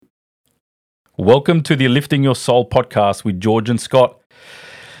Welcome to the Lifting Your Soul podcast with George and Scott.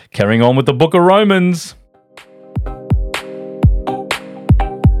 Carrying on with the book of Romans.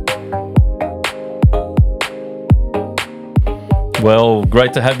 Well,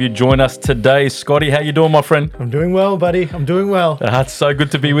 great to have you join us today. Scotty, how you doing, my friend? I'm doing well, buddy. I'm doing well. It's so good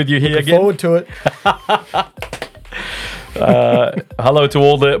to be with you here Looking again. forward to it. Hello to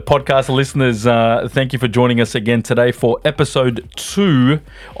all the podcast listeners. Thank you for joining us again today for episode 2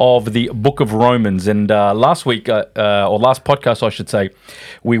 of the book of Romans. And last week, or last podcast, I should say,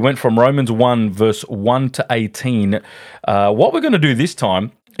 we went from Romans 1, verse 1 to 18. What we're going to do this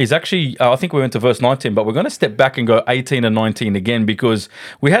time is actually, I think we went to verse 19, but we're going to step back and go 18 and 19 again because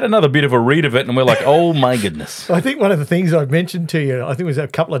we had another bit of a read of it and we're like, oh my goodness. I think one of the things I mentioned to you, I think it was a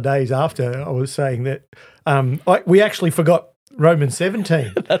couple of days after, I was saying that we actually forgot Romans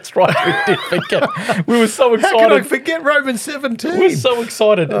 17. That's right, we did forget. We were so excited. How can I forget Romans 17? We're so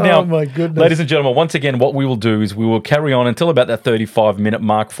excited. Oh, now, my goodness. Ladies and gentlemen, once again, what we will do is we will carry on until about that 35-minute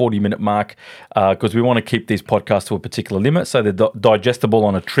mark, 40-minute mark, because we want to keep these podcasts to a particular limit so they're digestible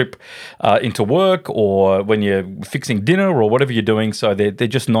on a trip into work or when you're fixing dinner or whatever you're doing. So they're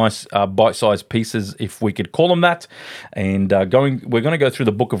just nice bite-sized pieces, if we could call them that. And we're going to go through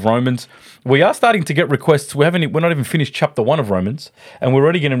the book of Romans. We are starting to get requests. We're not even finished chapter 1 of Romans, and we're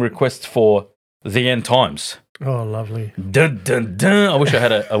already getting requests for the end times. Oh, lovely. Dun, dun, dun. I wish I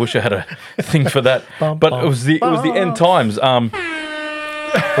had a thing for that. But it was the end times. Right?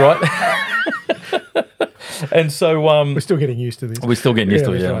 And so we're still getting used to this. We're still getting used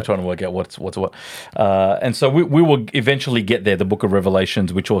to it. Yeah, right. I'm trying to work out what's what. And so we will eventually get there. The Book of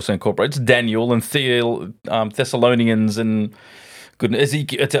Revelations, which also incorporates Daniel and Thessalonians and goodness,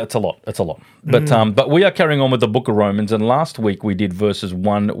 it's a lot. It's a lot. But we are carrying on with the Book of Romans. And last week we did verses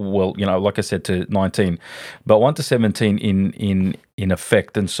 1. Well, like I said, to 19, but 1 to 17 in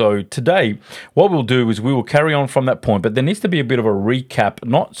effect. And so today, what we'll do is we will carry on from that point. But there needs to be a bit of a recap,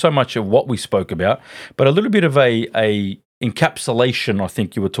 not so much of what we spoke about, but a little bit of a encapsulation. I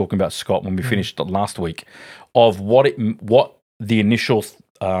think you were talking about, Scott, when we finished last week, of what the initial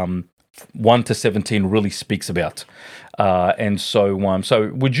 1 to 17 really speaks about. And so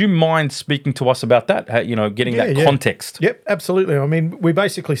would you mind speaking to us about that? Getting that context. Yep, absolutely. I mean, we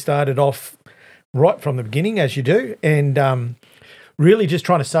basically started off right from the beginning, as you do, and really just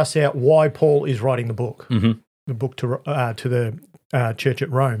trying to suss out why Paul is writing the book, the book to the church at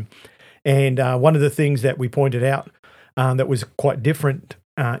Rome. And one of the things that we pointed out that was quite different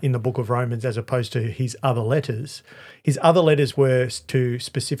in the book of Romans as opposed to his other letters were to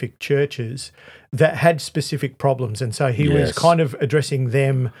specific churches that had specific problems. And so he was kind of addressing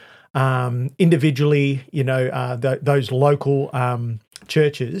them individually, those local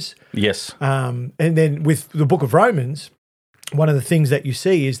churches. Yes. And then with the book of Romans, one of the things that you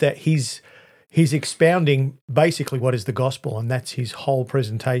see is that he's expounding basically what is the gospel, and that's his whole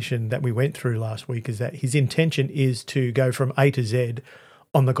presentation that we went through last week, is that his intention is to go from A to Z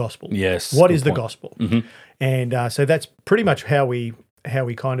on the gospel. Yes. What is the gospel? Mm-hmm. And so that's pretty much how we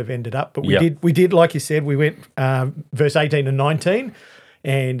kind of ended up. But we did, like you said, we went verse 18 and 19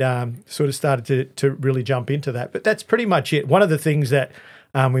 and sort of started to really jump into that. But that's pretty much it. One of the things that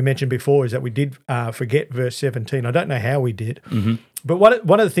we mentioned before is that we did forget verse 17. I don't know how we did. Mm-hmm. But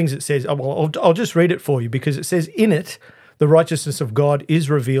one of the things it says, I'll just read it for you, because it says, in it, the righteousness of God is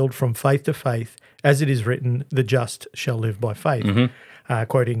revealed from faith to faith, as it is written, the just shall live by faith. Mm-hmm.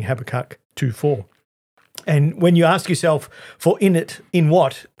 Quoting Habakkuk 2:4. And when you ask yourself, for in it, in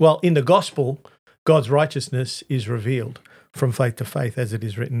what? Well, in the gospel, God's righteousness is revealed from faith to faith, as it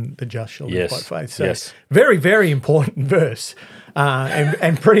is written, the just shall live by faith. So very, very important verse.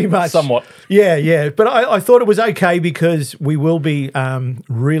 And pretty much... Somewhat. Yeah. But I thought it was okay because we will be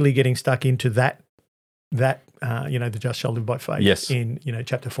really getting stuck into that the just shall live by faith in,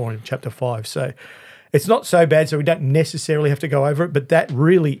 chapter 4 and chapter 5. So it's not so bad, so we don't necessarily have to go over it, but that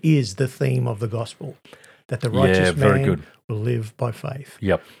really is the theme of the gospel, that the righteous man will live by faith.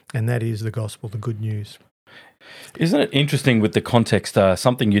 Yep. And that is the gospel, the good news. Isn't it interesting with the context?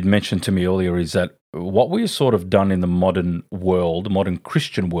 Something you'd mentioned to me earlier is that what we've sort of done in the modern world, modern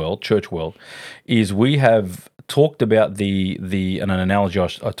Christian world, church world, is we have talked about and an analogy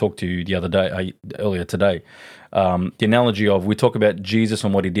I talked to you the other day, earlier today, the analogy of we talk about Jesus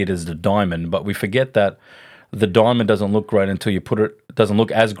and what he did as the diamond, but we forget that the diamond doesn't look great until you put it, doesn't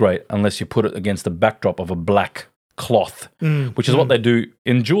look as great unless you put it against the backdrop of a black cloth, which is what they do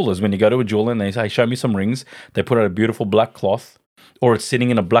in jewelers. When you go to a jeweler and they say, show me some rings, they put out a beautiful black cloth, or it's sitting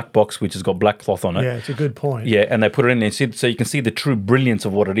in a black box which has got black cloth on it. Yeah, it's a good point. Yeah, and they put it in there so you can see the true brilliance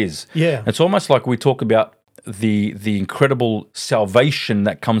of what it is. Yeah. It's almost like we talk about the incredible salvation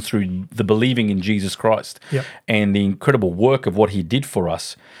that comes through the believing in Jesus Christ Yep. and the incredible work of what he did for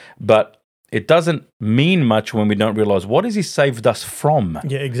us. But it doesn't mean much when we don't realize, what has he saved us from?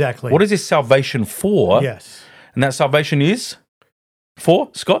 Yeah, exactly. What is his salvation for? Yes. And that salvation is for,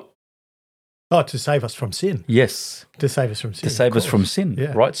 Scott? Oh, to save us from sin. Yes. To save us from sin. To save us from sin,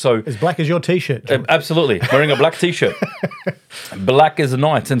 Yeah. right? So As black as your T-shirt. George. absolutely, wearing a black T-shirt, black as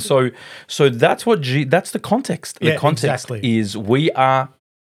night, and so that's what that's the context. The Yeah, context exactly. is we are,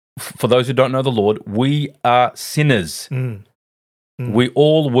 for those who don't know the Lord, we are sinners. We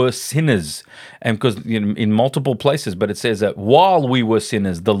all were sinners, and because in multiple places, but it says that while we were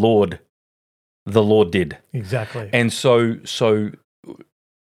sinners, the Lord did, Exactly. and so.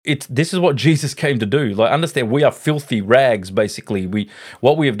 This is what Jesus came to do. Like, understand, we are filthy rags, basically.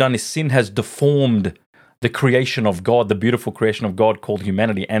 What we have done is sin has deformed the creation of God, the beautiful creation of God called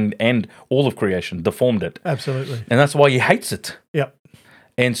humanity, and all of creation, deformed it. Absolutely. And that's why he hates it. Yep.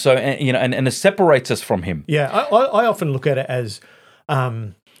 And so, and it separates us from him. Yeah, I often look at it as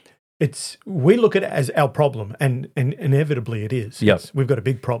we look at it as our problem, and inevitably it is. Yep. We've got a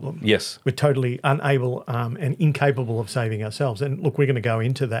big problem. Yes. We're totally unable and incapable of saving ourselves. And look, we're going to go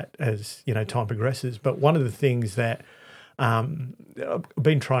into that as time progresses. But one of the things that I've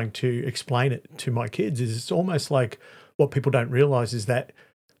been trying to explain it to my kids is it's almost like what people don't realize is that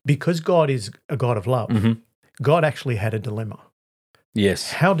because God is a God of love, God actually had a dilemma.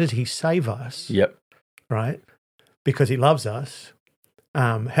 Yes. How did he save us? Yep. Right? Because he loves us.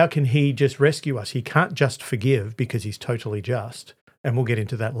 How can he just rescue us? He can't just forgive because he's totally just, and we'll get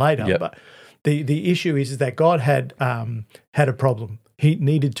into that later. Yep. But the issue is that God had a problem. He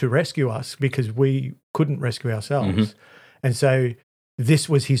needed to rescue us because we couldn't rescue ourselves, and so this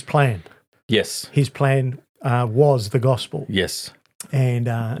was his plan. Yes. His plan was the gospel. Yes. And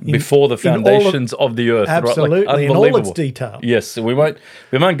before the foundations of the earth, absolutely, right? Like, in all its detail. Yes, we won't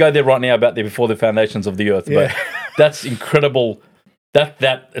go there right now about before the foundations of the earth, but that's incredible.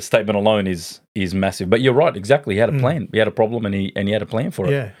 That statement alone is massive. But you're right, exactly. He had a plan. He had a problem, and he had a plan for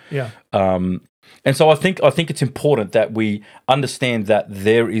it. Yeah. And so I think it's important that we understand that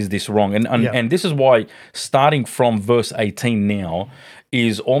there is this wrong, and this is why starting from verse 18 now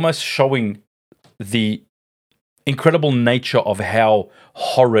is almost showing the incredible nature of how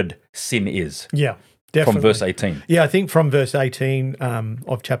horrid sin is. Yeah. Definitely. From verse 18. Yeah, I think from verse 18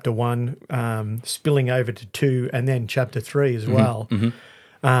 of chapter 1, spilling over to 2, and then chapter 3 as well,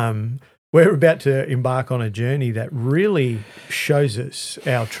 we're about to embark on a journey that really shows us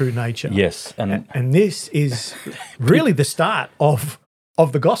our true nature. Yes. And this is really the start of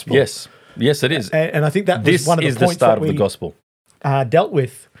the gospel. Yes. Yes, it is. And I think that was one of the points the start that of the gospel. Dealt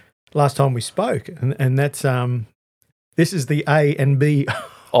with last time we spoke. And that's this is the A and B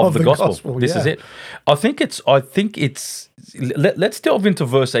of the gospel. This is it. I think it's. Let's delve into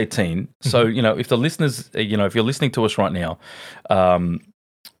verse 18. So if the listeners, if you're listening to us right now,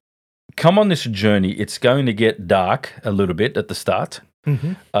 come on this journey. It's going to get dark a little bit at the start,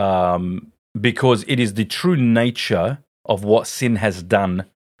 because it is the true nature of what sin has done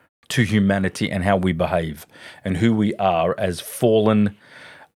to humanity and how we behave and who we are as fallen,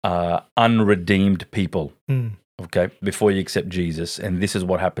 unredeemed people. Okay, before you accept Jesus, and this is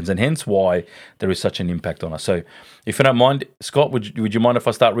what happens, and hence why there is such an impact on us. So, if you don't mind, Scott, would you mind if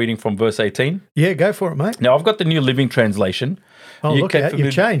I start reading from verse 18? Yeah, go for it, mate. Now, I've got the New Living Translation. Oh, look at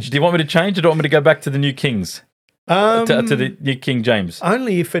you've changed. Do you want me to change, or do you want me to go back to the New Kings, to the New King James?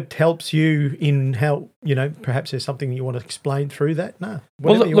 Only if it helps you in how perhaps there's something you want to explain through that. No,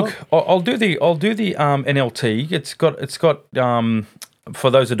 well, look, I'll do the NLT. It's got.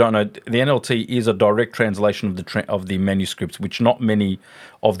 For those who don't know, the NLT is a direct translation of the manuscripts, which not many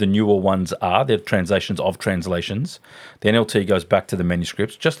of the newer ones are. They're translations of translations. The NLT goes back to the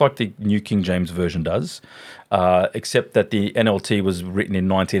manuscripts, just like the New King James Version does, except that the NLT was written in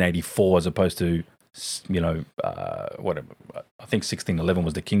 1984 as opposed to, whatever. I think 1611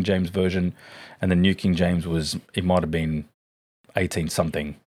 was the King James Version, and the New King James might have been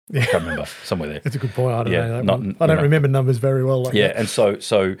 18-something. I can't remember, somewhere there. That's a good point. I don't know. I don't remember numbers very well. Like that. And so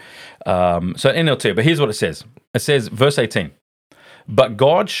NLT. But here's what it says. It says, verse 18, "But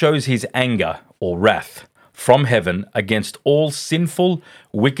God shows his anger or wrath from heaven against all sinful,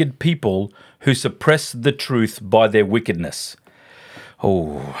 wicked people who suppress the truth by their wickedness."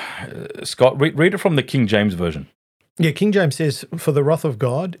 Oh, Scott, read it from the King James Version. Yeah, King James says, "For the wrath of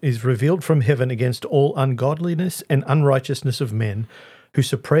God is revealed from heaven against all ungodliness and unrighteousness of men, who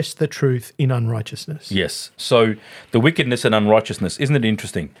suppress the truth in unrighteousness." Yes. So the wickedness and unrighteousness, isn't it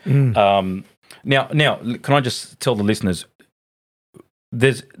interesting? Now, can I just tell the listeners,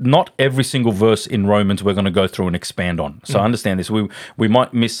 there's not every single verse in Romans we're going to go through and expand on. So understand this. We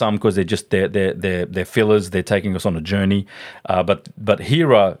might miss some because they're fillers. They're taking us on a journey. But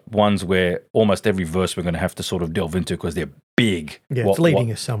here are ones where almost every verse we're going to have to sort of delve into because they're big. Yeah, it's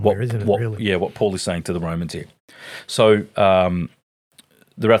leading us somewhere, isn't it? Really? Yeah, what Paul is saying to the Romans here. So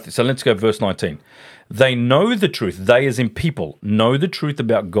so let's go verse 19. They know the truth. They, as in people, know the truth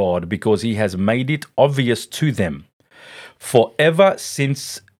about God because He has made it obvious to them. For ever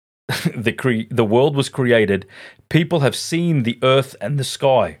since the world was created, people have seen the earth and the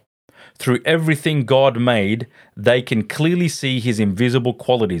sky. Through everything God made, they can clearly see His invisible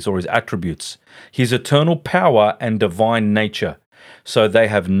qualities or His attributes, His eternal power and divine nature. So they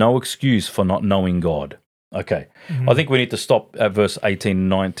have no excuse for not knowing God. Okay, I think we need to stop at verse 18,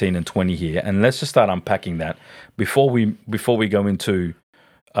 19, and 20 here, and let's just start unpacking that before we go into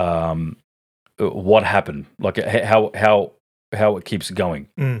what happened, like how it keeps going.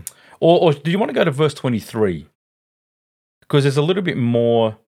 Or do you want to go to verse 23? Because there's a little bit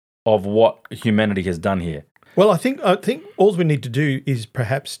more of what humanity has done here. Well, I think all we need to do is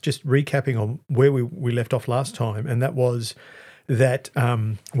perhaps just recapping on where we left off last time, and that was that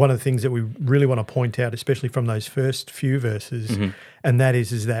one of the things that we really want to point out, especially from those first few verses, and that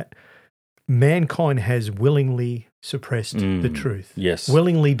is that mankind has willingly suppressed the truth. Yes.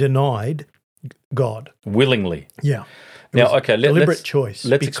 Willingly denied God. Willingly. Yeah. Now, okay, deliberate choice.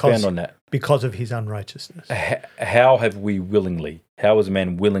 Let's expand on that. Because of his unrighteousness. How have we willingly, how has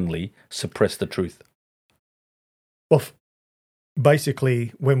man willingly suppressed the truth? Well,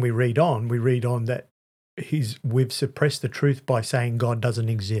 basically, when we read on that we've suppressed the truth by saying God doesn't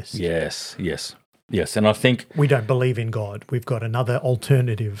exist. Yes. And I think we don't believe in God. We've got another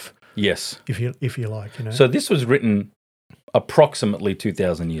alternative. Yes. If you like, So this was written approximately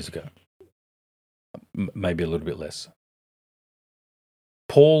 2,000 years ago. Maybe a little bit less.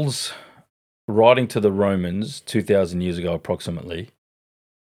 Paul's writing to the Romans 2,000 years ago approximately.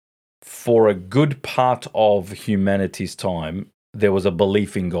 For a good part of humanity's time, there was a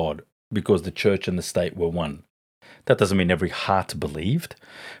belief in God because the church and the state were one. That doesn't mean every heart believed,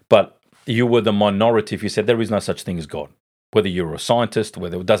 but you were the minority if you said there is no such thing as God. Whether you're a scientist,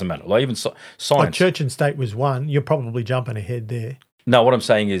 it doesn't matter. Like even science. Like church and state was one. You're probably jumping ahead there. No, what I'm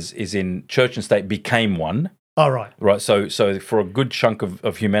saying is in church and state became one. Oh, right. Right. So for a good chunk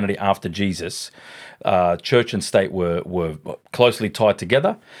of humanity after Jesus, church and state were closely tied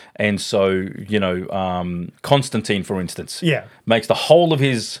together. And so, Constantine, for instance, makes the whole of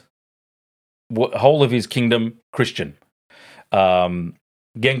his kingdom Christian.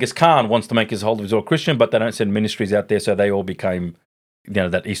 Genghis Khan wants to make his whole of his all Christian, but they don't send ministries out there, so they all became,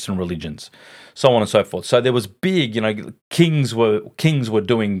 that Eastern religions, so on and so forth. So there was big, kings were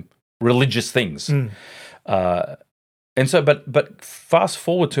doing religious things. And so, but fast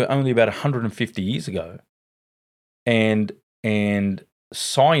forward to only about 150 years ago, and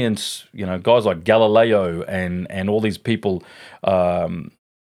science, guys like Galileo and all these people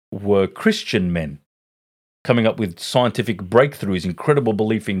were Christian men coming up with scientific breakthroughs, incredible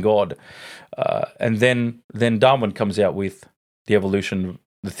belief in God, and then Darwin comes out with the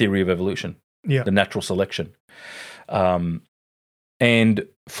theory of evolution, the natural selection, and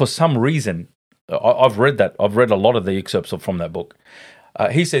for some reason. I've read that. I've read a lot of the excerpts from that book.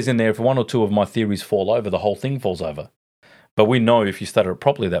 He says in there, if one or two of my theories fall over, the whole thing falls over. But we know, if you study it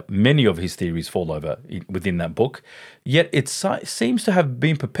properly, that many of his theories fall over within that book. Yet it seems to have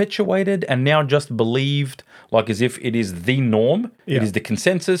been perpetuated and now just believed like as if it is the norm. Yeah. It is the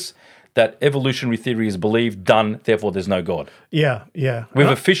consensus that evolutionary theory is believed, done, therefore there's no God. Yeah. We've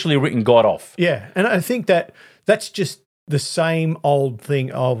officially written God off. Yeah, and I think that's just the same old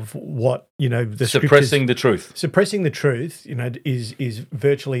thing of what, the suppressing the truth. Suppressing the truth, is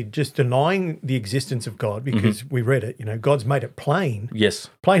virtually just denying the existence of God because we read it, God's made it plain. Yes.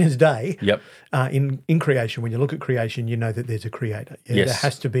 Plain as day. Yep. In creation, when you look at creation, you know that there's a creator. Yes. There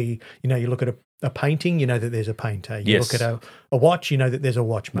has to be, you look at a painting, you know that there's a painter. You look at a watch, you know that there's a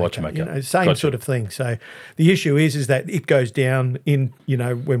watchmaker. Same sort of thing. So the issue is that it goes down in,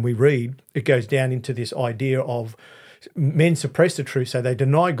 when we read, it goes down into this idea of men suppress the truth, so they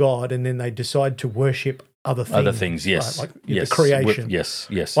deny God, and then they decide to worship other things. Yes. Right? Like the creation.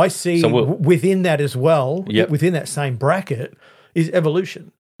 Yes. I see within that as well, within that same bracket, is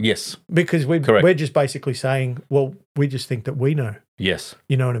evolution. Yes. Because we're just basically saying, well, we just think that we know. Yes.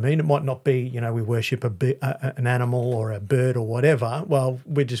 You know what I mean? It might not be, we worship an animal or a bird or whatever. Well,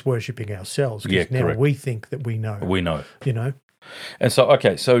 we're just worshipping ourselves because now we think that we know. We know. And so,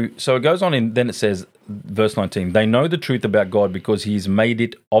 okay, so it goes on then it says, verse 19, they know the truth about God because he's made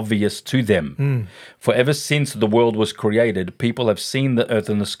it obvious to them. For ever since the world was created, people have seen the earth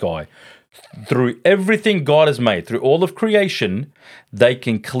and the sky. Through everything God has made, through all of creation, they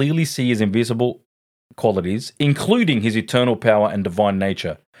can clearly see his invisible qualities, including his eternal power and divine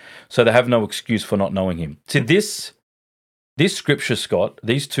nature. So they have no excuse for not knowing him. To this scripture, Scott,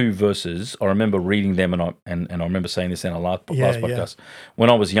 these two verses, I remember reading them, and I remember saying this in our last podcast. When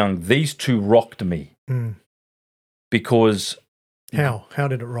I was young, these two rocked me because. How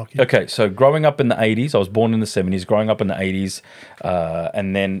did it rock you? Okay, so growing up in the 80s, I was born in the 70s. Growing up in the 80s,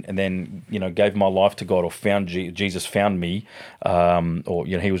 and then gave my life to God, or found Jesus found me, or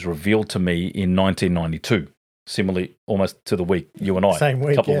he was revealed to me in 1992. Similarly, almost to the week, you and I. Same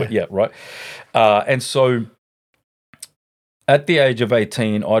week, of weeks, right. And so, at the age of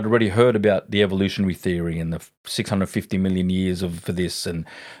 18, I'd already heard about the evolutionary theory and the 650 million years for this, and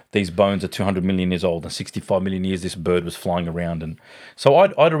these bones are 200 million years old, and 65 million years this bird was flying around. And so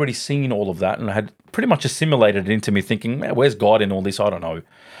I'd already seen all of that, and I had pretty much assimilated it into me, thinking, man, where's God in all this? I don't know.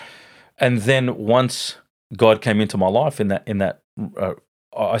 And then once God came into my life,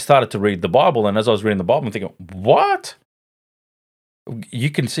 I started to read the Bible, and as I was reading the Bible, I'm thinking, what? You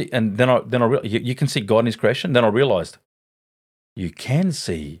can see, and then you can see God in his creation. Then I realized, you can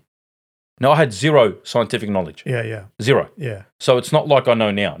see. Now, I had zero scientific knowledge. Yeah. Zero. Yeah. So it's not like I know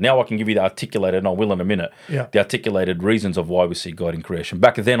now. Now I can give you the articulated, and I will in a minute, the articulated reasons of why we see God in creation.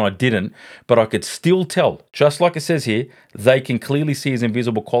 Back then I didn't, but I could still tell, just like it says here, they can clearly see his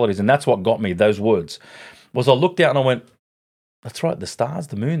invisible qualities. And that's what got me, those words, was I looked out and I went, that's right, the stars,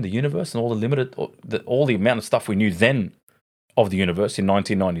 the moon, the universe, and all the amount of stuff we knew then of the universe in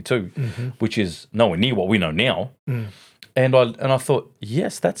 1992, which is nowhere near what we know now. And I thought,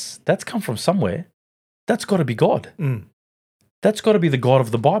 yes, that's come from somewhere. That's got to be God. That's got to be the God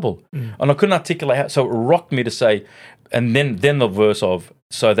of the Bible. And I couldn't articulate how. So it rocked me to say, and then the verse of,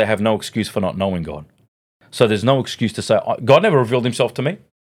 so they have no excuse for not knowing God. So there's no excuse to say, God never revealed himself to me.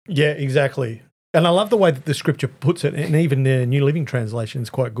 Yeah, exactly. And I love the way that the scripture puts it, and even the New Living Translation is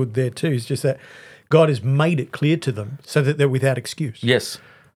quite good there too. It's just that God has made it clear to them so that they're without excuse. Yes.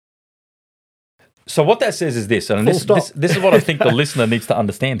 So what that says is this, and this is what I think the listener needs to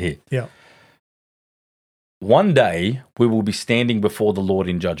understand here. Yeah. One day we will be standing before the Lord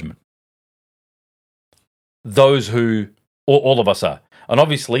in judgment. Those who, all of us are, and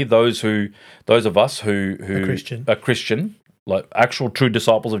obviously those of us who are Christian, like actual true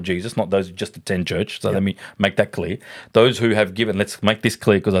disciples of Jesus, not those who just attend church. So let me make that clear. Those who have given, let's make this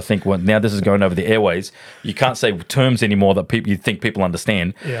clear, because I think now this is going over the airways. You can't say terms anymore that you think people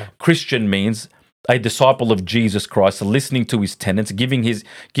understand. Yeah. Christian means a disciple of Jesus Christ, listening to his tenets, giving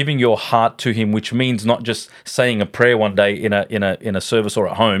your heart to him, which means not just saying a prayer one day in a service or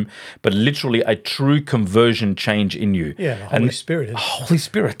at home, but literally a true conversion change in you. Yeah, the Holy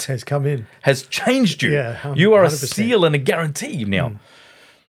Spirit has come in, has changed you. Yeah, you are 100%. A seal and a guarantee now.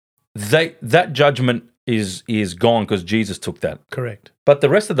 That judgment is gone because Jesus took that. Correct. But the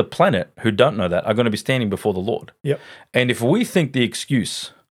rest of the planet who don't know that are going to be standing before the Lord. Yep. And if we think the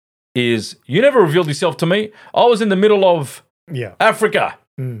excuse is, you never revealed yourself to me. I was in the middle of Africa.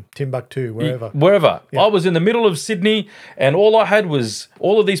 Timbuktu, wherever. I was in the middle of Sydney, and all I had was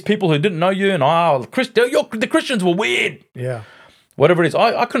all of these people who didn't know you, and the Christians were weird. Yeah. Whatever it is.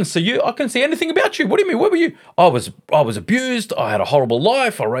 I couldn't see you. I couldn't see anything about you. What do you mean? Where were you? I was abused. I had a horrible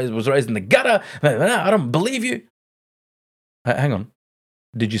life. I was raised in the gutter. I don't believe you. Hang on.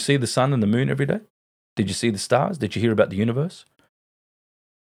 Did you see the sun and the moon every day? Did you see the stars? Did you hear about the universe?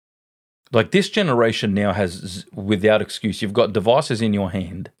 Like, this generation now has, without excuse, you've got devices in your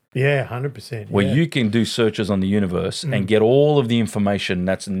hand. Yeah, 100%. Where you can do searches on the universe and get all of the information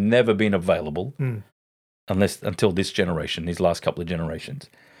that's never been available until this generation, these last couple of generations.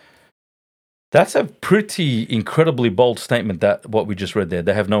 That's a pretty incredibly bold statement, that what we just read there.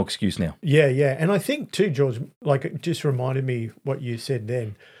 They have no excuse now. Yeah. And I think too, George, like, it just reminded me what you said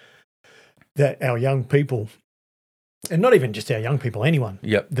then, that our young people, and not even just our young people, anyone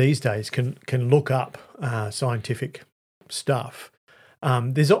these days can look up scientific stuff.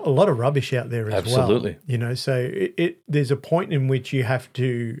 There's a lot of rubbish out there as well. Absolutely. So there's a point in which you have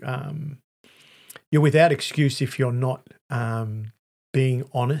to, you're without excuse if you're not being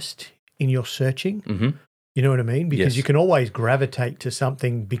honest in your searching. Mm-hmm. You know what I mean? Because you can always gravitate to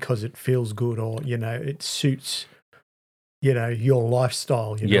something because it feels good, or, it suits, your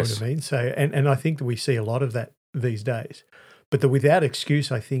lifestyle. You know what I mean? So, and I think that we see a lot of that these days. But the without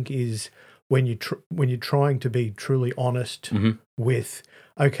excuse, I think, is when you're trying to be truly honest with,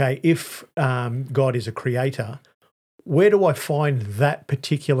 okay, if God is a creator, where do I find that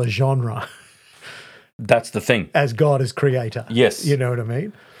particular genre That's the thing. as God as creator? Yes. You know what I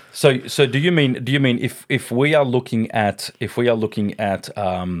mean? So do you mean if we are looking at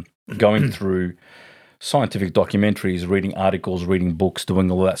going through scientific documentaries, reading articles, reading books, doing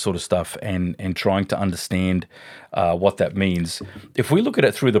all that sort of stuff, and trying to understand what that means, if we look at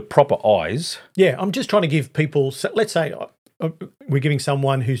it through the proper eyes, Yeah, I'm just trying to give people, let's say we're giving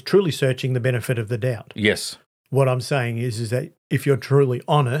someone who's truly searching the benefit of the doubt. yes, What I'm saying is that if you're truly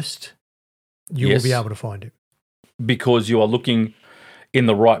honest, you will Yes. be able to find it. because you are looking in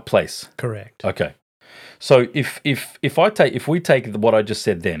the right place. Correct. Okay. So if we take what I just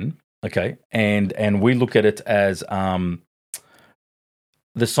said then, okay, and we look at it as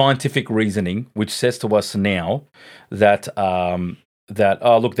the scientific reasoning, which says to us now that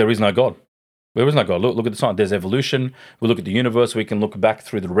look, there is no God. There is no God. Look at the science. There's evolution. We look at the universe. We can look back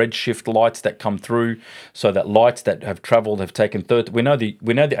through the redshift lights that come through, so that lights that have traveled have taken. We know the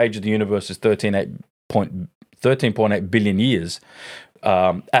age of the universe is 13.8 billion years.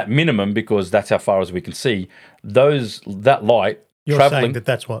 At minimum, because that's how far as we can see. That light You're traveling. saying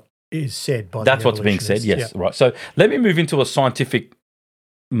that's what is said by That's the what's being said. evolutionists. Yes, right. So let me move into a scientific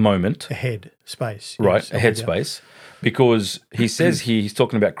moment, Yeah. Head space. right? Yes, A headspace, because he says he's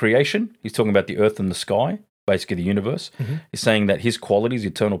talking about creation. He's talking about the earth and the sky, basically the universe. He's saying that his qualities,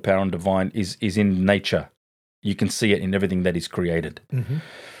 eternal power and divine, is in nature. You can see it in everything that is created.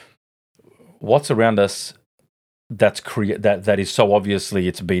 What's around us? That is so obviously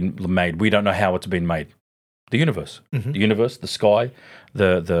it's been made. We don't know how it's been made. The universe, the sky,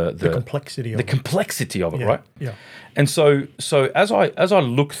 the complexity of the it. complexity of it, Yeah, right? yeah. And so as I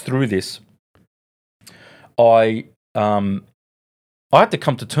look through this, I had to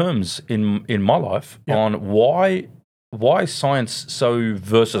come to terms in my life on why science so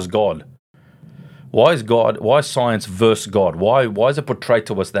versus God. Why is science versus God? Why is it portrayed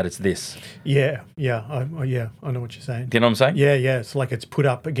to us that it's this? Yeah, I know what you're saying. Do you know what I'm saying? Yeah, it's like it's put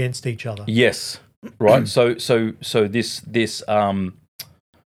up against each other. Yes. Right. So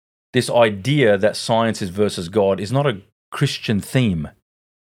this idea that science is versus God is not a Christian theme,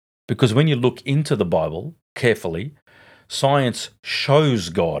 because when you look into the Bible carefully, science shows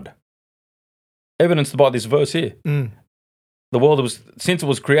God, evidenced by this verse here. The world since it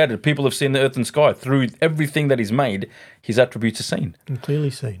was created, people have seen the earth and sky. Through everything that He's made, His attributes are seen. And clearly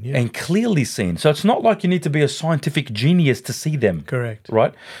seen, yeah. And clearly seen. So it's not like you need to be a scientific genius to see them. Correct.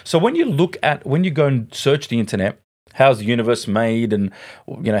 Right? So when you go and search the internet, how's the universe made, and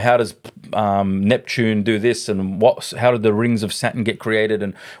how does Neptune do this, and how did the rings of Saturn get created,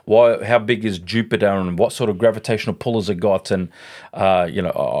 and how big is Jupiter, and what sort of gravitational pull has it got, and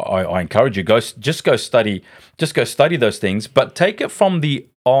I encourage you, go study those things, but take it from the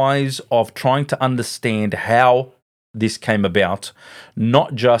eyes of trying to understand how this came about,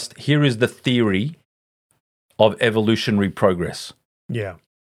 not just here is the theory of evolutionary progress. Yeah.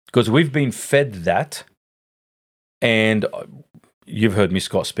 Because we've been fed that. And you've heard me,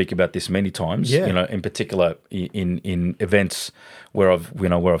 Scott, speak about this many times. Yeah. In particular in events where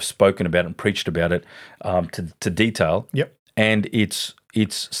I've spoken about it and preached about it to detail. Yep. And it's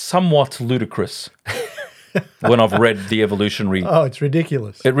somewhat ludicrous when I've read the evolutionary. Oh, it's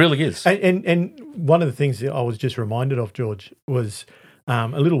ridiculous. It really is. And one of the things that I was just reminded of, George, was a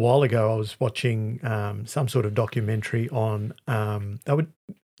little while ago I was watching some sort of documentary on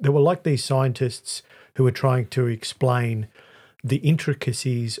they were like these scientists who were trying to explain the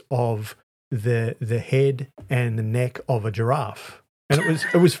intricacies of the head and the neck of a giraffe. And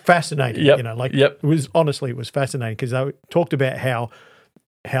it was fascinating. Yep. It was fascinating, because they talked about how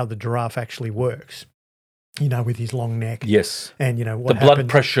the giraffe actually works, with his long neck. Yes. And, what the blood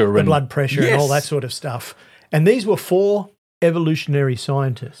pressure and all that sort of stuff. And these were 4 evolutionary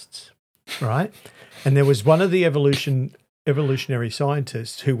scientists, right? And there was one of the evolutionary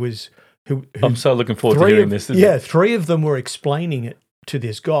scientists who I'm so looking forward to hearing this. 3 of them were explaining it to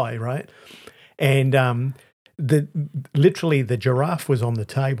this guy, right? And literally the giraffe was on the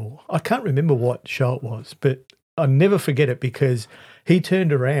table. I can't remember what show it was, but I'll never forget it, because he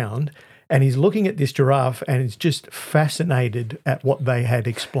turned around and he's looking at this giraffe and he's just fascinated at what they had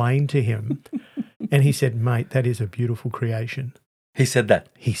explained to him. And he said, "Mate, that is a beautiful creation." He said that.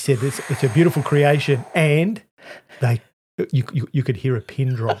 He said it's a beautiful creation, and you could hear a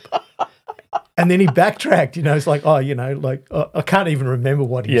pin drop. And then he backtracked, it's like, I can't even remember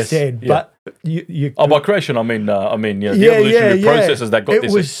what he said, but you by creation, I mean, the evolutionary processes that got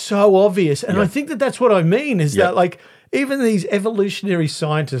this. It was so obvious. And I think that's what I mean, is that, like, even these evolutionary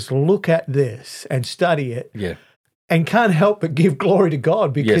scientists look at this and study it. Yeah. and can't help but give glory to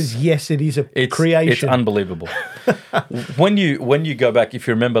God because yes, it is a creation. It's unbelievable. when you go back, if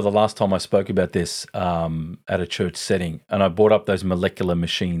you remember the last time I spoke about this at a church setting, and I brought up those molecular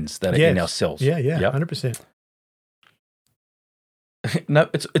machines that are in our cells. Yeah, 100%. No,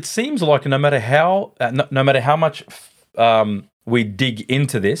 it seems like no matter how much we dig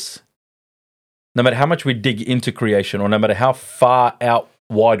into this, no matter how much we dig into creation, or no matter how far out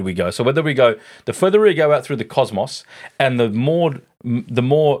wide we go. So the further we go out through the cosmos, and the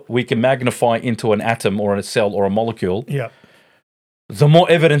more we can magnify into an atom or a cell or a molecule, the more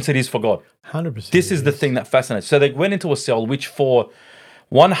evidence it is for God. 100%. This is the thing that fascinates. So they went into a cell which for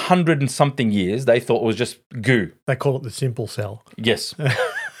 100 and something years they thought was just goo. They call it the simple cell. Yes.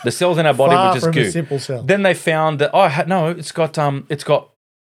 The cells in our body were just goo. A simple cell. Then they found that it's got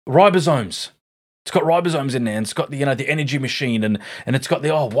ribosomes. It's got ribosomes in there, and it's got the energy machine, and it's got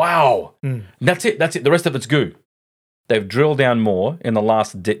That's it. The rest of it's goo. They've drilled down more in the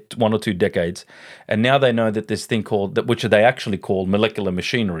last 1 or 2 decades, and now they know that this thing which they actually call molecular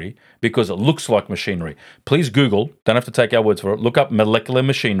machinery, because it looks like machinery. Please Google, don't have to take our words for it, look up molecular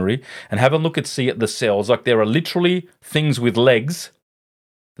machinery and have a look at the cells. Like, there are literally things with legs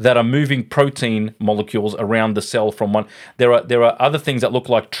that are moving protein molecules around the cell from one. There are other things that look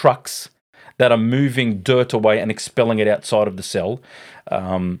like trucks that are moving dirt away and expelling it outside of the cell.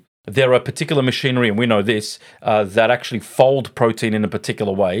 There are particular machinery, and we know this, that actually fold protein in a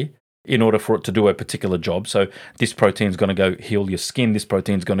particular way in order for it to do a particular job. So this protein is going to go heal your skin. This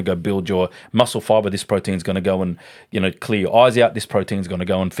protein is going to go build your muscle fiber. This protein is going to go and clear your eyes out. This protein is going to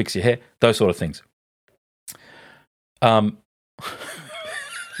go and fix your hair. Those sort of things.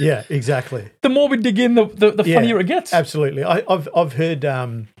 Yeah, exactly. The more we dig in, the funnier it gets. Absolutely. I've heard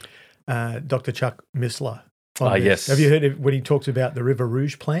Dr. Chuck Missler. Yes. Have you heard when he talks about the River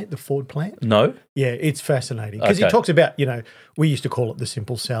Rouge plant, the Ford plant? No. Yeah, it's fascinating because he talks about, we used to call it the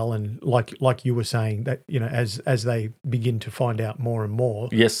simple cell, and like you were saying that, as they begin to find out more and more,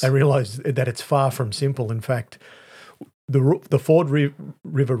 they realize that it's far from simple. In fact, the Ford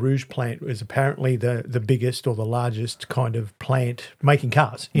River Rouge plant is apparently the biggest or the largest kind of plant making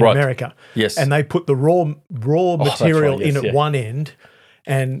cars in America. Yes. And they put the raw material in at one end.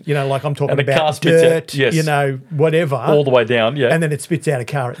 And, like I'm talking about dirt, whatever. All the way down, yeah. And then it spits out a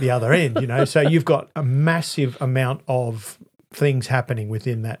car at the other end, So you've got a massive amount of things happening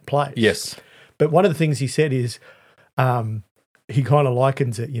within that place. Yes. But one of the things he said is he kind of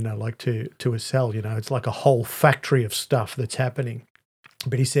likens it, like to a cell, It's like a whole factory of stuff that's happening.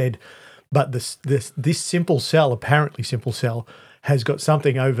 But he said, but this simple cell, apparently simple cell, has got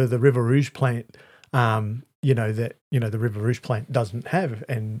something over the River Rouge plant that the River Rouge plant doesn't have,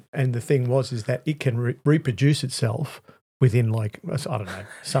 and the thing is that it can reproduce itself within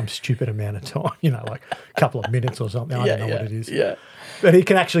some stupid amount of time, like a couple of minutes or something. I don't know what it is. Yeah. But it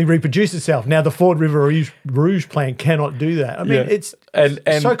can actually reproduce itself. Now the Ford River Rouge plant cannot do that. I mean, it's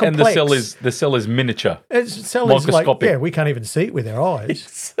so complex. And the cell is miniature. Microscopic. We can't even see it with our eyes.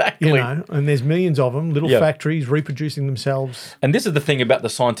 Exactly. And there's millions of them, little factories reproducing themselves. And this is the thing about the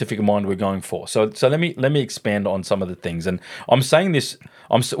scientific mind we're going for. So let me expand on some of the things. And I'm saying this.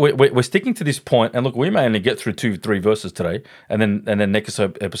 We're sticking to this point. And look, we may only get through 2-3 verses today, and then next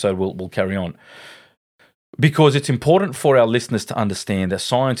episode we'll carry on. Because it's important for our listeners to understand that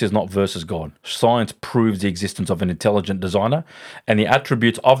science is not versus God. Science proves the existence of an intelligent designer, and the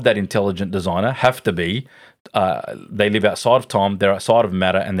attributes of that intelligent designer have to be, they live outside of time, they're outside of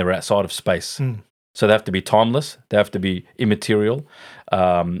matter, and they're outside of space. So they have to be timeless, they have to be immaterial,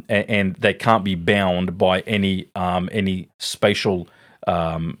 and they can't be bound by any spatial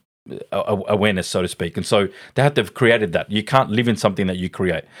awareness, so to speak. And so they have to have created that. You can't live in something that you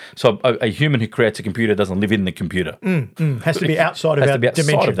create. So a human who creates a computer doesn't live in the computer. Has to be outside of our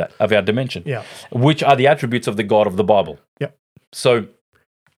dimension. Of our dimension. Yeah. Which are the attributes of the God of the Bible. Yep. So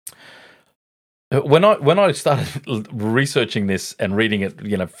when I started researching this and reading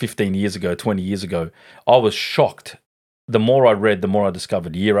it, 15 years ago, 20 years ago, I was shocked. The more I read, the more I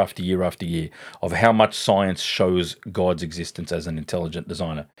discovered year after year after year of how much science shows God's existence as an intelligent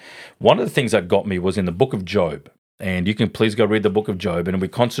designer. One of the things that got me was in the book of Job. And you can please go read the book of Job, and we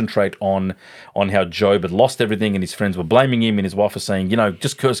concentrate on how Job had lost everything and his friends were blaming him, and his wife was saying,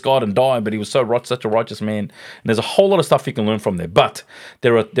 just curse God and die, but he was such a righteous man. And there's a whole lot of stuff you can learn from there. But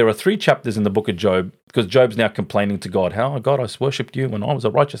there are 3 chapters in the book of Job, because Job's now complaining to God, how, God, I worshipped you when I was a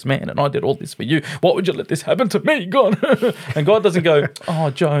righteous man and I did all this for you. Why would you let this happen to me, God? And God doesn't go,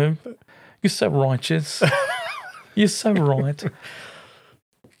 oh, Job, you're so righteous. You're so right.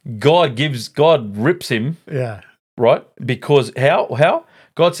 God rips him. Yeah. Right? Because how?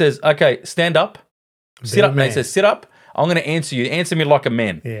 God says, okay, stand up. Sit up, man. He says, sit up. I'm going to answer you. Answer me like a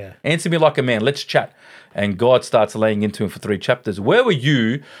man. Yeah. Answer me like a man. Let's chat. And God starts laying into him for 3 chapters. Where were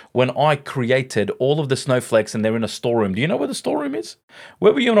you when I created all of the snowflakes and they're in a storeroom? Do you know where the storeroom is?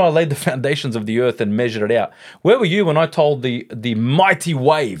 Where were you when I laid the foundations of the earth and measured it out? Where were you when I told the mighty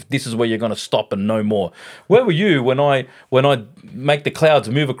wave, this is where you're going to stop and no more? Where were you when I make the clouds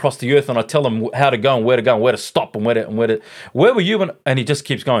move across the earth and I tell them how to go and where to go and where to stop and where were you when? And he just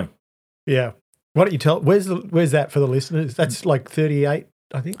keeps going. Yeah. Why don't you tell? Where's that for the listeners? That's like 38,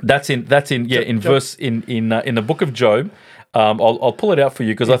 I think. That's in verse in the book of Job. I'll pull it out for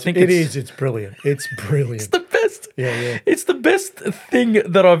you because I think it's brilliant. It's brilliant. It's the best. Yeah. It's the best thing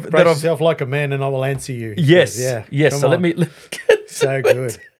that I've. Brace yourself like a man, and I will answer you. Yes. Yeah. Yes. So let me get so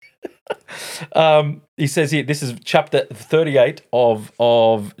good. He says here, this is chapter 38 of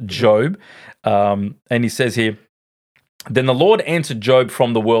Job, and he says here, then the Lord answered Job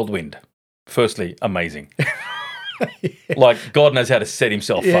from the whirlwind. Firstly, amazing. Like God knows how to set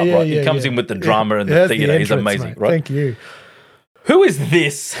himself up, right? He comes in with the drama and the theater. He's amazing, mate. right? Thank you. Who is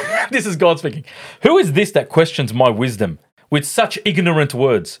this? This is God speaking. Who is this that questions my wisdom with such ignorant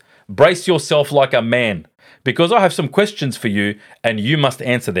words? Brace yourself like a man, because I have some questions for you and you must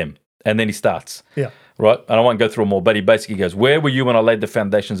answer them. And then he starts. Yeah. Right? And I won't go through them all, but he basically goes, where were you when I laid the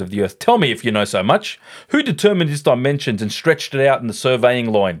foundations of the earth? Tell me if you know so much. Who determined its dimensions and stretched it out in the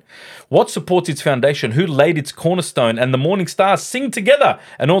surveying line? What supports its foundation? Who laid its cornerstone? And the morning stars sing together,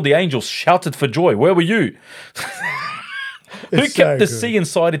 and all the angels shouted for joy. Where were you? Who kept the sea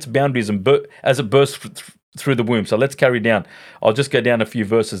inside its boundaries and as it burst through the womb? So let's carry down. I'll just go down a few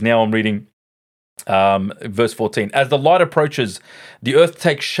verses. Now I'm reading verse 14. As the light approaches, the earth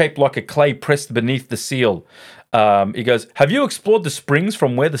takes shape like a clay pressed beneath the seal. He goes, have you explored the springs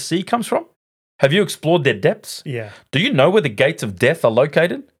from where the sea comes from? Have you explored their depths? Yeah. Do you know where the gates of death are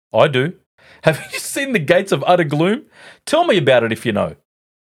located? I do. Have you seen the gates of utter gloom? Tell me about it if you know.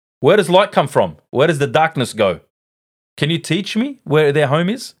 Where does light come from? Where does the darkness go? Can you teach me where their home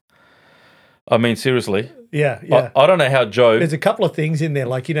is? I mean, seriously. Yeah. I don't know how Job... There's a couple of things in there,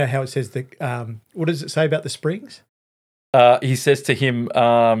 like, you know how it says that, what does it say about the springs? He says to him,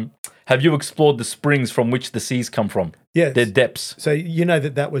 have you explored the springs from which the seas come from? Yes. Their depths. So you know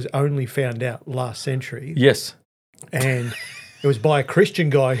that was only found out last century. Yes. And it was by a Christian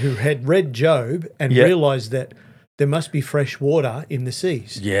guy who had read Job and realised that there must be fresh water in the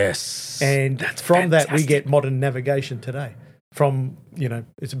seas. Yes. And from that we get modern navigation today. From,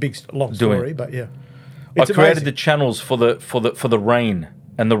 it's a big, long story, but yeah. I created the channels for the rain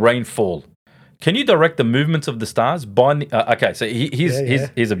and the rainfall. Can you direct the movements of the stars? Okay, so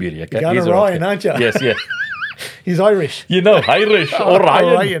here's a beauty. Okay, you're going Orion, aren't you? Yes, yeah. He's Irish. Irish.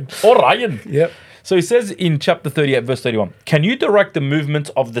 Orion. Yep. So he says in chapter 38, verse 31, can you direct the movement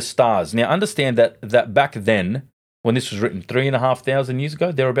of the stars? Now, understand that back then, when this was written 3,500 years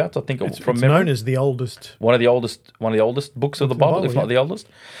ago, thereabouts, I think it's memory, known as the oldest. One of the oldest books of the Bible, if not the oldest.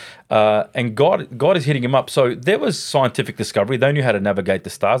 And God is hitting him up. So there was scientific discovery. They knew how to navigate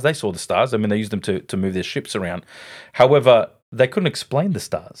the stars. They saw the stars. I mean, they used them to move their ships around. However, they couldn't explain the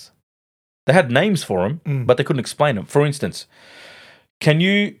stars. They had names for them, but they couldn't explain them. For instance, can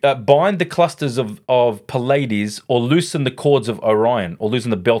you bind the clusters of Pleiades or loosen the cords of Orion, or loosen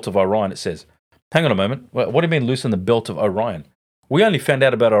the belt of Orion, it says. Hang on a moment. What do you mean loosen the belt of Orion? We only found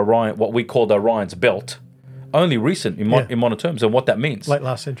out about Orion, what we called Orion's belt, only recent in modern terms, and what that means. Late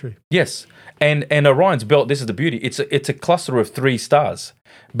last century. Yes. And Orion's belt, this is the beauty, it's a cluster of 3 stars.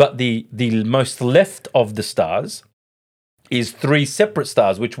 But the most left of the stars is 3 separate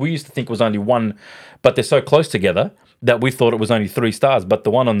stars, which we used to think was only one, but they're so close together that we thought it was only 3 stars. But the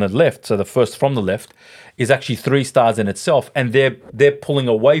one on the left, so the first from the left, is actually 3 stars in itself, and they're pulling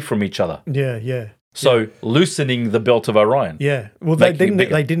away from each other. Yeah. So loosening the belt of Orion. Yeah. Well, they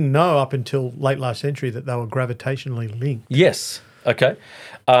didn't know up until late last century that they were gravitationally linked. Yes. Okay.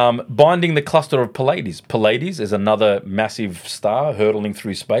 Binding the cluster of Pleiades. Pleiades is another massive star hurtling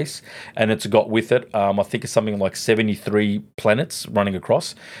through space, and it's got with it, I think it's something like 73 planets running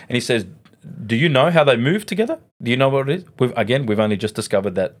across. And he says, do you know how they move together? Do you know what it is? We've only just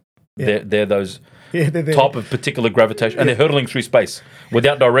discovered that they're those type of particular gravitation, and they're hurtling through space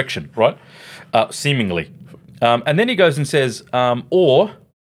without direction, right? Seemingly. And then he goes and says, or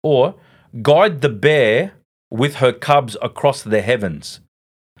guide the bear with her cubs across the heavens.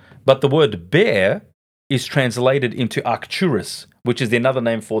 But the word bear is translated into Arcturus, which is another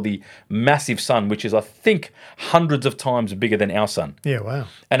name for the massive sun, which is, I think, hundreds of times bigger than our sun. Yeah, wow.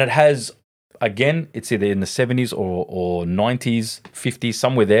 And it has, again, it's either in the 70s or 90s, 50s,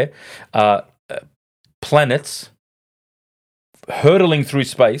 somewhere there, planets hurtling through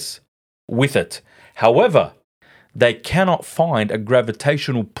space with it. However, they cannot find a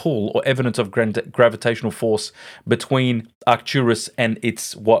gravitational pull or evidence of gravitational force between Arcturus and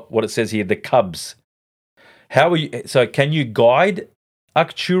its what it says here, the cubs. How are you? So can you guide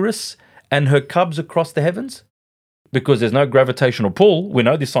Arcturus and her cubs across the heavens? Because there's no gravitational pull. We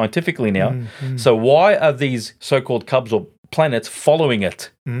know this scientifically now. So why are these so-called cubs or planets following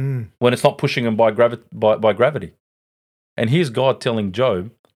it when it's not pushing them by gravity? And here's God telling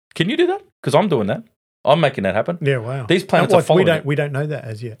Job, "Can you do that? Because I'm doing that. I'm making that happen." Yeah, wow. These planets are following it. We don't know that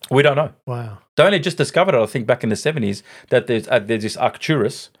as yet. We don't know. Wow. They only just discovered it, I think, back in the 70s, that there's this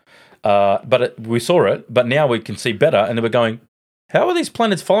Arcturus, but we saw it, but now we can see better, and we're going, how are these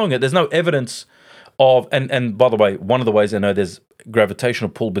planets following it? There's no evidence of, and by the way, one of the ways I know there's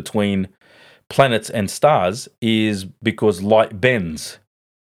gravitational pull between planets and stars is because light bends.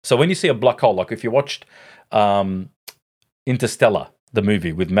 So when you see a black hole, like if you watched Interstellar, the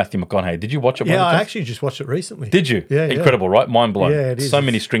movie with Matthew McConaughey. Did you watch it? Yeah, I actually just watched it recently. Did you? Yeah. Incredible, right? Mind blown. Yeah, it is. So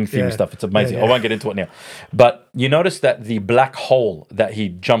many string theory stuff. It's amazing. Yeah. I won't get into it now. But you notice that the black hole that he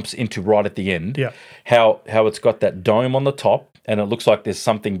jumps into right at the end, how it's got that dome on the top, and it looks like there's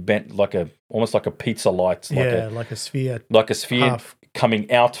something bent, almost like a pizza light. Like a sphere. Like a sphere half.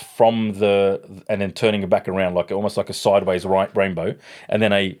 Coming out from and then turning it back around, almost like a sideways rainbow, and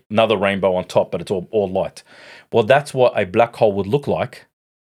then another rainbow on top, but it's all light. Well, that's what a black hole would look like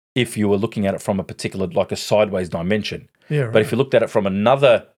if you were looking at it from a particular, like a sideways dimension. Yeah, right. But if you looked at it from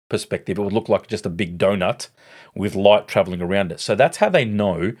another perspective, it would look like just a big donut with light traveling around it. So that's how they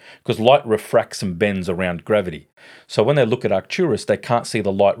know, because light refracts and bends around gravity. So when they look at Arcturus, they can't see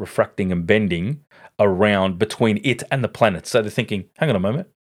the light refracting and bending around between it and the planets. So they're thinking, hang on a moment,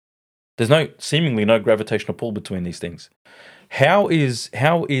 there's seemingly no gravitational pull between these things. How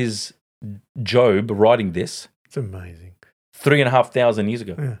is Job writing this? It's amazing. 3,500 years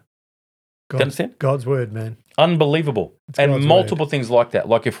ago. Yeah. Do you understand? God's word, man. Unbelievable. And God's multiple things like that.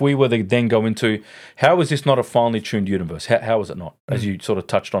 Like if we were to then go into, how is this not a finely tuned universe? How is it not? As you sort of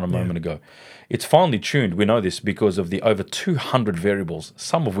touched on a moment ago. It's finely tuned. We know this because of the over 200 variables,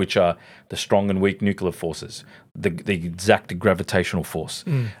 some of which are the strong and weak nuclear forces, the exact gravitational force,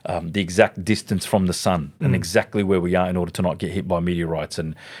 the exact distance from the sun, and exactly where we are in order to not get hit by meteorites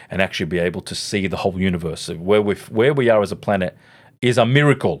and actually be able to see the whole universe. So where we are as a planet is a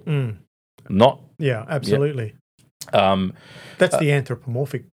miracle. Not. Yeah, absolutely. That's the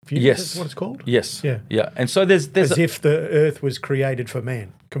anthropomorphic view. Yes. That's what it's called? Yes. Yeah. Yeah. And so there's as if the earth was created for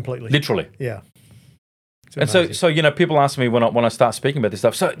man completely. Literally. Yeah. And so people ask me when I start speaking about this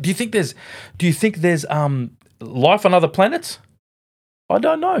stuff, so do you think there's life on other planets? I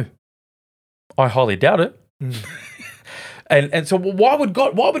don't know. I highly doubt it. And so why would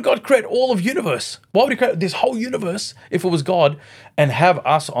God create all of universe? Why would he create this whole universe if it was God and have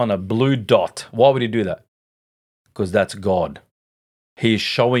us on a blue dot? Why would he do that? Because that's God. He is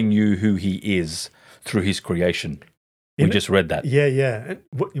showing you who he is through his creation. We just read that. Yeah, yeah.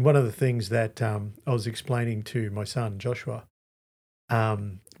 One of the things that I was explaining to my son, Joshua,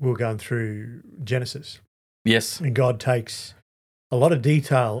 we were going through Genesis. Yes. And God takes a lot of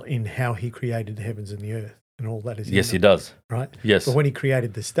detail in how he created the heavens and the earth. And all that is in Yes, them, he does. right? Yes. But when he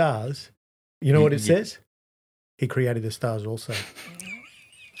created the stars, you know what it says? He created the stars also.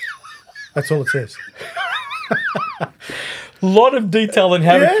 That's all it says. A lot of detail in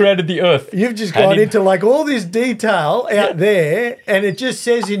how he created the earth. You've just gone into like all this detail out there, and it just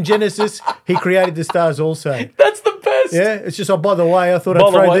says in Genesis, he created the stars also. That's the best. Yeah, it's just, by the way, I thought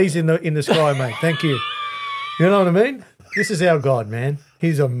I'd throw these in the sky, mate. Thank you. You know what I mean? This is our God, man.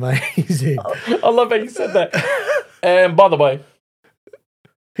 He's amazing. I love how you said that. And by the way,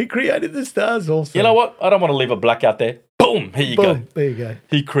 he created the stars also. You know what? I don't want to leave a black out there. Boom. Here you go. There you go.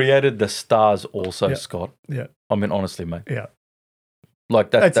 He created the stars also, Scott. Yeah. I mean, honestly, mate. Yeah.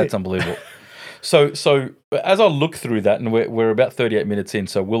 Like that's unbelievable. So as I look through that, and we're about 38 minutes in,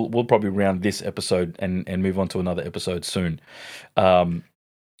 so we'll probably round this episode and move on to another episode soon.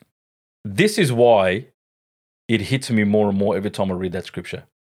 This is why it hits me more and more every time I read that scripture.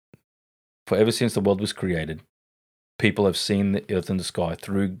 For ever since the world was created, people have seen the earth and the sky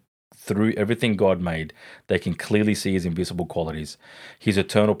through everything God made. They can clearly see his invisible qualities, his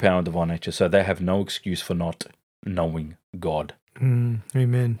eternal power and divine nature. So they have no excuse for not knowing God.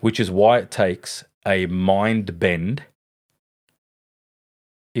 Amen. Which is why it takes a mind bend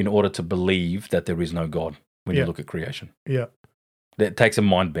in order to believe that there is no God when you look at creation. Yeah. It takes a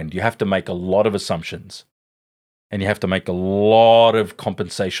mind bend. You have to make a lot of assumptions. And you have to make a lot of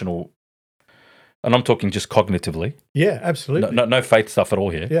compensational, and I'm talking just cognitively. Yeah, absolutely. No faith stuff at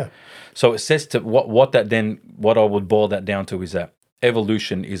all here. Yeah. So it says to what I would boil that down to is that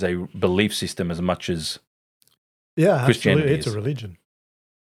evolution is a belief system as much as Yeah, Christianity absolutely. It's is. a religion.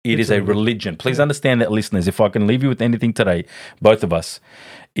 It is a religion. Please understand that, listeners, if I can leave you with anything today, both of us,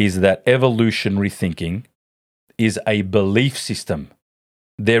 is that evolutionary thinking is a belief system.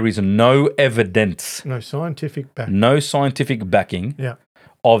 There is no evidence, No scientific back. no scientific backing Yeah.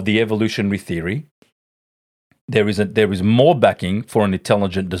 of the evolutionary theory. There is more backing for an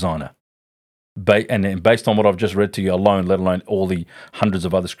intelligent designer. And based on what I've just read to you alone, let alone all the hundreds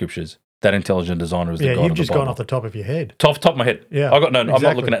of other scriptures, that intelligent designer is the God of the Bible. You've just gone off the top of your head. Top of my head. Yeah, I got no. I'm not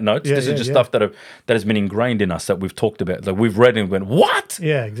exactly. looking at notes. Yeah, this is yeah, just yeah. stuff that has been ingrained in us that we've talked about, that we've read and went, what?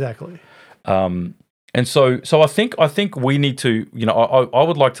 Yeah, exactly. And so I think we need to, I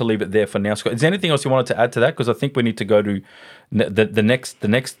would like to leave it there for now. Scott, is there anything else you wanted to add to that? Because I think we need to go to the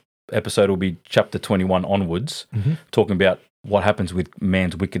next episode will be chapter 21 onwards, talking about what happens with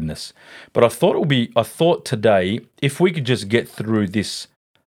man's wickedness. But I thought today, if we could just get through this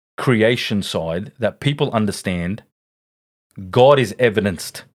creation side, that people understand God is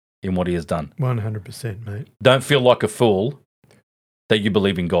evidenced in what he has done. 100%, mate. Don't feel like a fool that you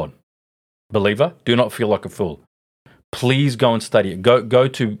believe in God. Believer, do not feel like a fool. Please go and study it. Go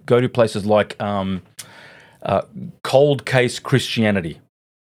to places like Cold Case Christianity.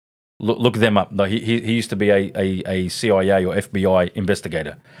 Look them up. No, he used to be a CIA or FBI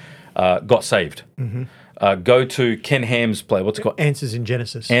investigator. Got saved. Go to Ken Ham's play. What's it called? Answers in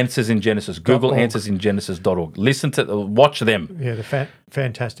Genesis. Answers in Genesis. Google answersingenesis.org. Listen to, watch them. Yeah, they're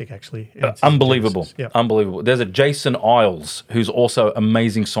fantastic, actually. Answers in Unbelievable. Genesis. Yep. Unbelievable. There's a Jason Isles, who's also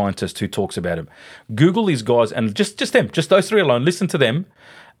amazing scientist, who talks about him. Google these guys and just them, just those three alone. Listen to them.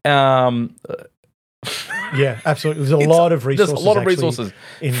 Yeah, absolutely. There's a lot of resources. There's a lot of resources.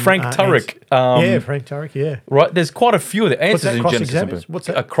 In, Frank Turek. Frank Turek, yeah. Right, there's quite a few of the What's answers that, in cross-examined? Genesis. What's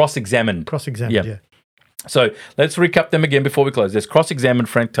that? Cross-examined. Cross-examined, yeah. So let's recap them again before we close. There's Cross-Examined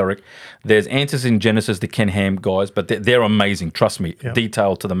Frank Turek. There's Answers in Genesis, the Ken Ham guys, but they're amazing, trust me,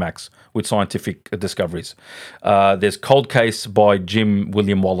 detailed to the max with scientific discoveries. There's Cold Case by Jim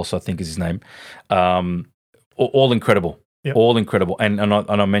William Wallace, I think is his name. All incredible. Yep. All incredible. And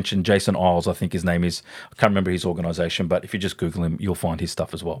I mentioned Jason Isles, I think his name is. I can't remember his organization, but if you just Google him, you'll find his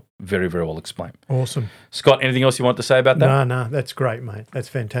stuff as well. Very, very well explained. Awesome. Scott, anything else you want to say about that? No, that's great, mate. That's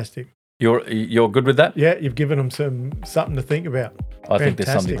fantastic. You're good with that? Yeah, you've given them something to think about. I think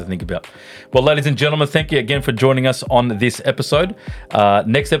there's something to think about. Well, ladies and gentlemen, thank you again for joining us on this episode.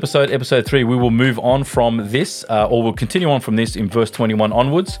 Next episode, episode 3, we will move on from this, or we'll continue on from this in verse 21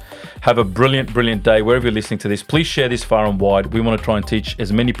 onwards. Have a brilliant, brilliant day wherever you're listening to this. Please share this far and wide. We want to try and teach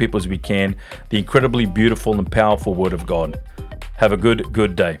as many people as we can the incredibly beautiful and powerful Word of God. Have a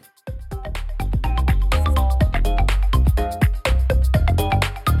good day.